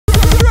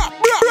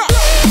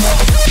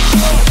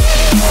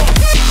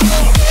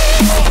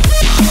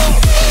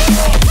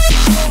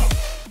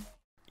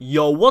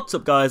Yo, what's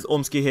up guys,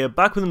 Ormski here,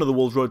 back with another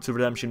Wolves Road to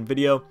Redemption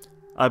video.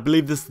 I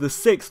believe this is the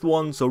 6th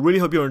one, so really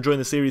hope you're enjoying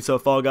the series so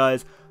far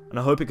guys, and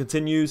I hope it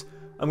continues.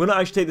 I'm going to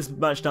actually take this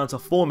match down to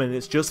 4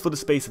 minutes just for the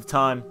space of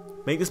time,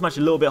 make this match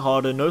a little bit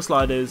harder, no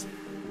sliders,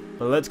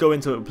 but let's go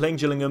into it. We're playing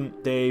Gillingham,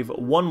 they've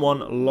won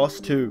 1,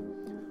 lost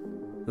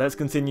 2. Let's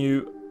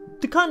continue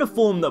the kind of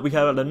form that we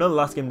had. I know the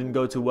last game didn't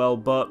go too well,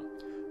 but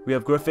we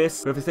have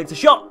Griffiths. Griffiths takes a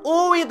shot.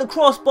 Oh, we hit the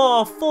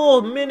crossbar.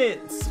 4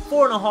 minutes.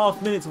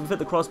 4.5 minutes. We've hit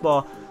the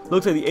crossbar.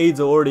 Looks like the aids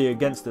are already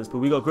against us, but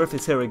we got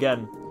Griffiths here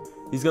again.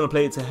 He's going to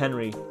play it to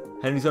Henry.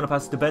 Henry's going to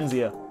pass it to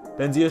Benzia.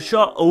 Benzia's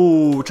shot.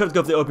 Oh, tried to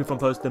go for the open front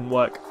post. Didn't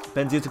work.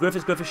 Benzia to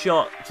Griffiths. Griffiths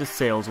shot. Just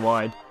sails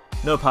wide.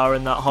 No power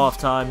in that half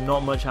time.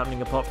 Not much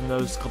happening apart from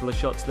those couple of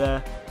shots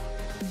there.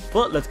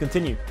 But let's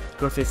continue.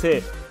 Griffiths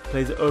here.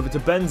 Plays it over to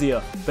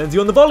Benzia.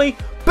 Benzia on the volley.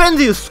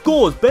 Benzia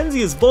scores.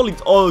 Benzia's volleys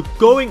are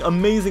going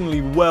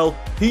amazingly well.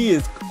 He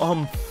is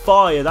on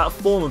fire. That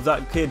form of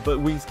that kid.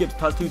 But we skipped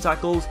past 2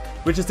 tackles.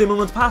 Richard Simon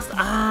runs past.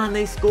 And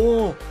they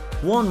score.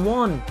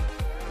 1-1.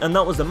 And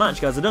that was the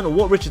match, guys. I don't know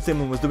what Richard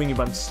Simon was doing. He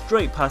ran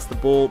straight past the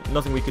ball.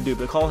 Nothing we could do.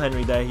 But Carl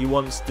Henry there. He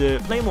wants to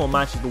play more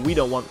matches. But we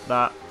don't want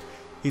that.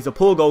 He's a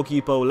poor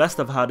goalkeeper.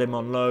 Leicester have had him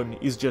on loan.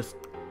 He's just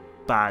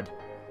bad.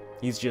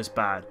 He's just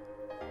bad.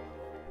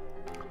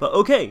 But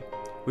okay.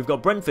 We've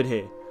got Brentford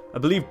here. I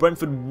believe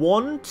Brentford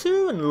won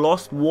 2 and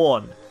lost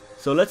 1.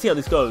 So let's see how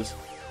this goes.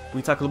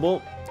 We tackle the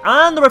ball.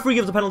 And the referee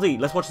gives a penalty.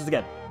 Let's watch this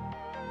again.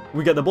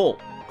 We get the ball.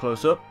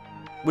 Close up.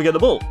 We get the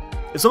ball.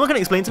 If someone can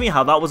explain to me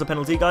how that was a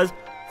penalty, guys,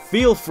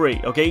 feel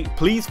free, okay?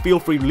 Please feel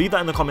free. Leave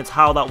that in the comments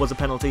how that was a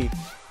penalty.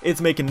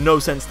 It's making no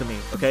sense to me,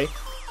 okay?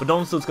 But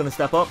Donald's going to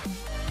step up.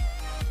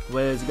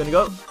 Where's he going to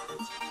go?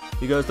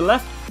 He goes to the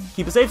left.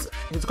 Keeper saves.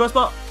 Hits the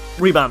crossbar.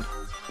 Rebound.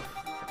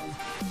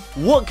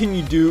 What can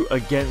you do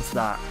against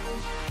that?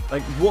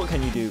 Like, what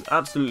can you do?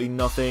 Absolutely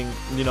nothing.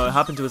 You know, it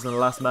happened to us in the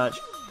last match.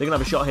 They're going to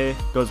have a shot here.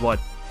 Goes wide.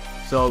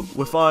 So,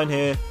 we're fine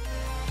here.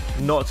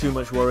 Not too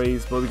much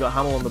worries. But we got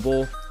Hamill on the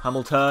ball.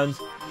 Hamill turns.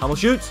 Hamill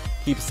shoots.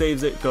 Keeper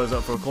saves it. Goes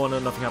up for a corner.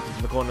 Nothing happens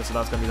in the corner, so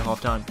that's going to be the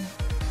half time.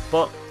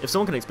 But, if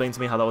someone can explain to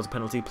me how that was a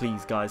penalty,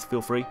 please, guys,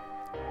 feel free.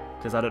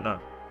 Because I don't know.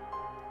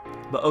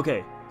 But,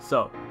 okay.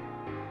 So,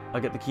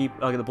 I get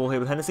the ball here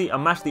with Hennessy. I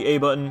mash the A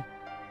button.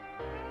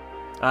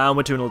 And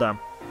we're 2-0 down.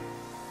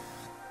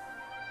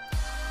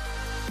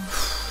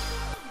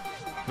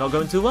 Not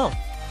going too well.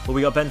 But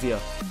we got Benzia.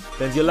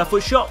 Benzia left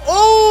foot shot.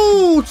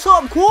 Oh!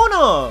 Top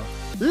corner!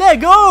 Let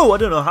go! I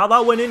don't know how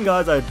that went in,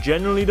 guys. I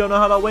genuinely don't know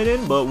how that went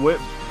in. But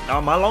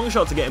my long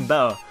shots are getting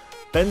better.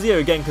 Benzia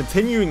again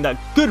continuing that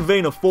good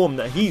vein of form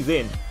that he's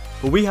in.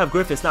 But we have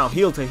Griffiths now,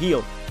 heel to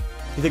heel.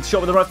 He takes a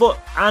shot with the right foot.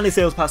 And he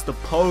sails past the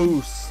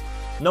post.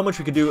 Not much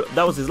we could do.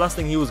 That was his last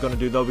thing he was going to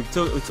do, though. We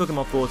took him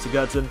off forward to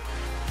Gertsen.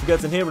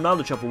 Gertsen here.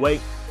 Ronaldo chop away.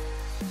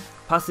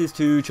 Passes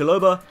to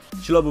Chaloba.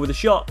 Chaloba with a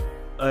shot.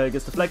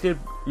 Gets deflected.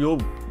 Well,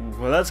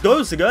 let's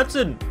go,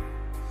 Sigurdsson.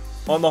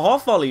 On the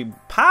half volley.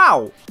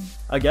 Pow!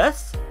 I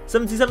guess.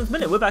 77th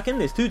minute. We're back in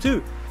this.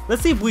 2-2.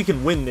 Let's see if we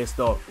can win this,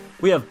 though.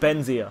 We have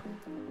Benzia.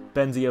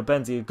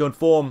 Benzia. Good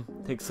form.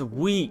 Takes a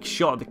weak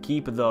shot at the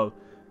keeper, though.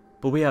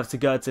 But we have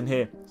Sigurdsson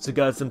here.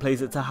 Sigurdsson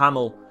plays it to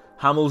Hamill.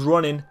 Hamill's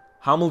running.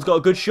 Hamill's got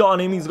a good shot on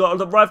him. He's got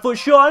the right foot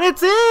shot, and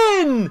it's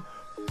in!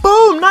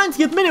 Boom!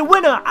 90th minute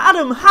winner.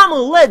 Adam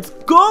Hamill. Let's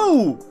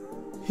go!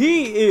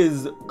 He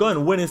is going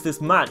to win us this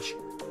match.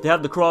 They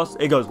have the cross.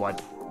 It goes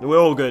wide. We're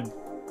all good.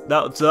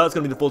 So that's going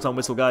to be the full-time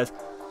whistle, guys.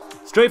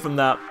 Straight from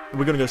that,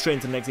 we're going to go straight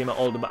into the next game at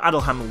Oldham. But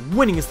Adam Hamill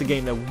winning us the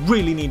game. They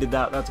really needed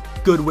that. That's a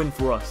good win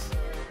for us.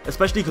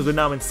 Especially because we're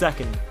now in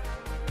 2nd.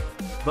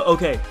 But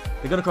okay,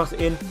 they're going to cross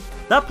it in.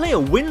 That player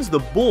wins the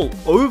ball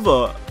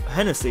over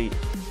Hennessy,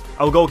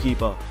 our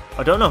goalkeeper.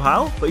 I don't know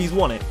how, but he's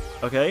won it.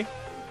 Okay?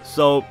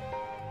 So,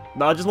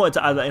 I just wanted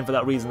to add that in for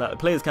that reason. That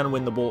players can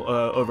win the ball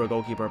over a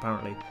goalkeeper,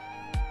 apparently.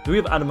 We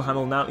have Adam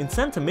Hamill now in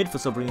centre mid for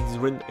some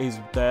reason. He's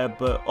there,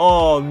 but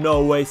oh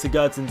no way,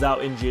 Sigurdsson's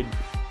out injured.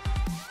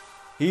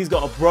 He's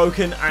got a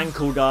broken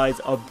ankle,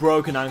 guys. A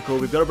broken ankle.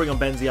 We've got to bring on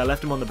Benzia. I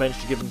left him on the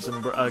bench to give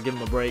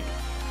him a break.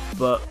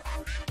 But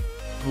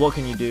what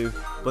can you do?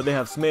 But they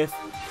have Smith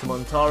to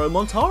Montaro.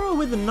 Montaro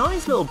with a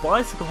nice little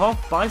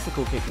half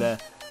bicycle kick there.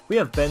 We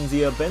have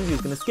Benzia. Benzia's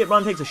going to skip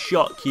round, takes a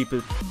shot.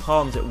 Keeper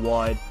palms it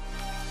wide.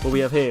 But we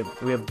have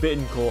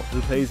Bittencourt,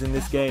 who plays in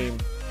this game.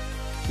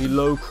 He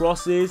low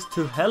crosses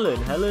to Helen.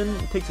 Helen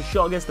takes a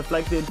shot, gets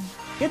deflected.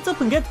 Gets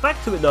up and gets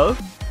back to it though.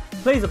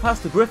 Plays a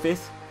pass to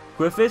Griffiths.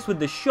 Griffiths with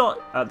the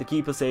shot at the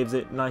keeper saves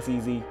it. Nice,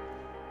 easy.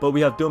 But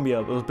we have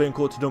Doumbia. It was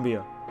Bittencourt to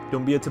Doumbia.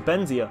 Doumbia to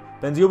Benzia.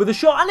 Benzia with a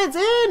shot and it's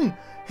in!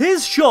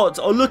 His shots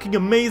are looking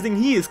amazing.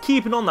 He is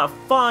keeping on that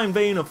fine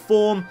vein of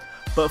form.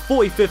 But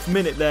 45th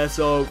minute there,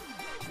 so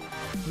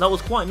that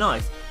was quite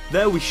nice.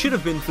 There we should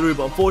have been through,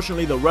 but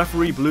unfortunately the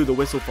referee blew the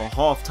whistle for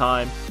half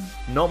time.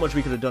 Not much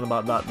we could have done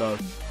about that though.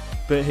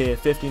 But here,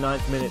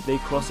 59th minute, they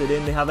cross it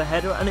in, they have a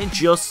header, and it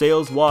just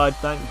sails wide.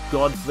 Thank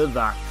God for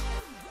that.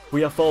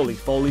 We have Foley.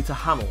 Foley to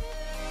Hamill.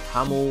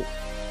 Hamill,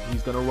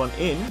 he's going to run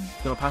in.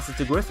 He's going to pass it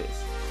to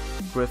Griffiths.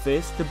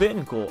 Griffiths to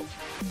Bittencourt.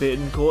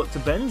 Bittencourt to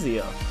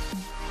Benzia.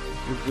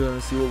 We're going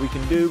to see what we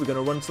can do. We're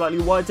going to run slightly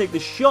wide, take the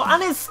shot,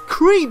 and it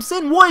creeps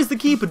in. What is the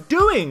keeper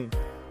doing?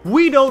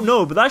 We don't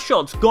know, but that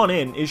shot's gone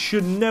in. It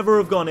should never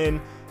have gone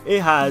in.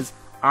 It has.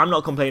 I'm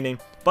not complaining.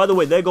 By the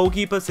way, their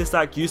goalkeeper,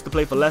 Sisak, used to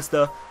play for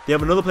Leicester. They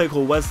have another player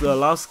called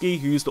Weslowski,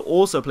 who used to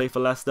also play for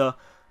Leicester.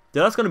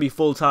 That's going to be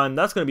full-time.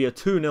 That's going to be a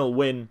 2-0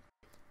 win.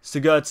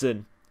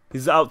 Sigurdsson.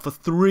 He's out for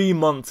 3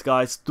 months,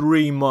 guys.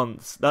 3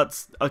 months.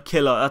 That's a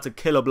killer. That's a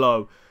killer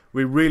blow.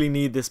 We really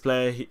need this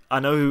player. I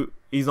know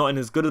he's not in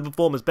as good a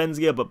form as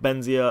Benzia, but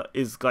Benzia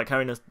is like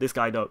carrying this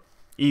guy though.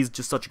 He's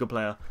just such a good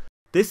player.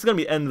 This is going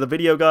to be the end of the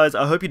video, guys.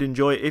 I hope you'd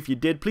enjoy it. If you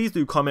did, please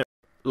do comment,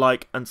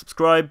 like, and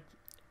subscribe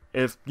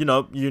if, you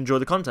know, you enjoy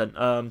the content.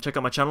 Check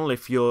out my channel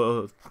if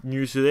you're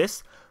new to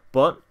this.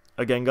 But,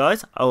 again,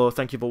 guys, I will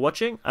thank you for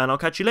watching, and I'll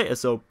catch you later.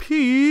 So,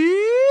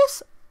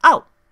 peace out.